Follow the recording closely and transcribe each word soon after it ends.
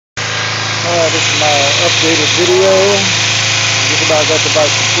This is my updated video. I just about got the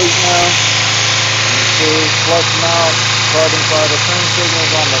bike complete now. You see, flushing out carbon fiber turn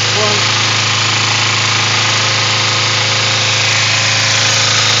signals on the front.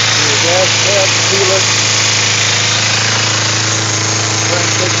 The gas cap, sealer. Turn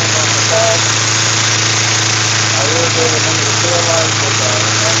signals on the back. I irrigated under the tail light with a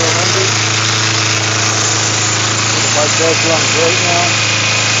handle under. The bike does run great now.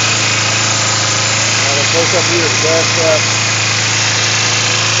 Close up here, the gas cap,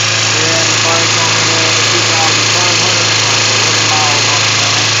 and the bike only ran 2,511 miles on the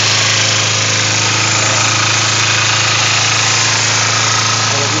tank.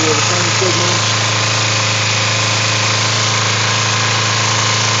 I'll give you the turn signals.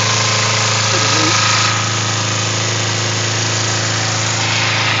 Pretty neat.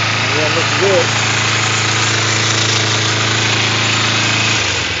 Yeah, it looks good.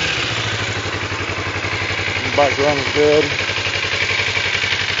 The bike runs good.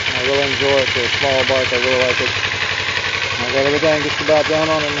 I really enjoy it for a small bike. I really like it. I got everything just about done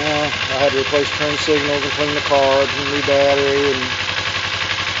on it now. I had to replace turn signals and clean the carbs and new battery, and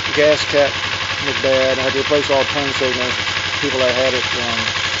the gas cap was bad. I had to replace all turn signals. People that had it,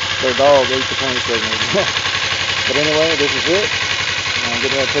 their dog ate the turn signals. But anyway, this is it. I'm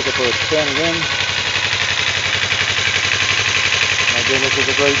going to take it for a spin again. Again, this is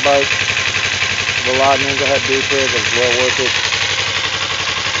a great bike. The lightnings I had to do to it was well worth it.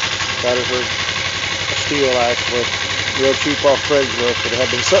 Got it for a steal, actually. Real cheap off Craigslist, but it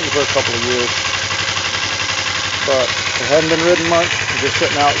had been sitting for a couple of years. But it hadn't been ridden much. It was just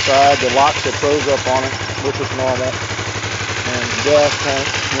sitting outside. The locks had froze up on it, which was normal. And the gas tank,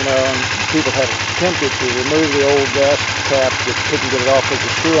 and people had attempted to remove the old gas cap, just couldn't get it off with the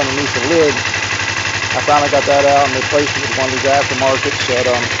screw underneath the lid. I finally got that out and replaced it with one of these aftermarkets that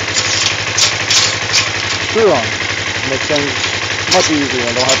screw on. Makes things much easier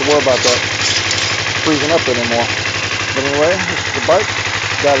and don't have to worry about that freezing up anymore. But anyway, this is the bike.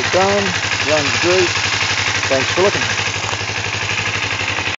 Got it done. Runs great. Thanks for looking.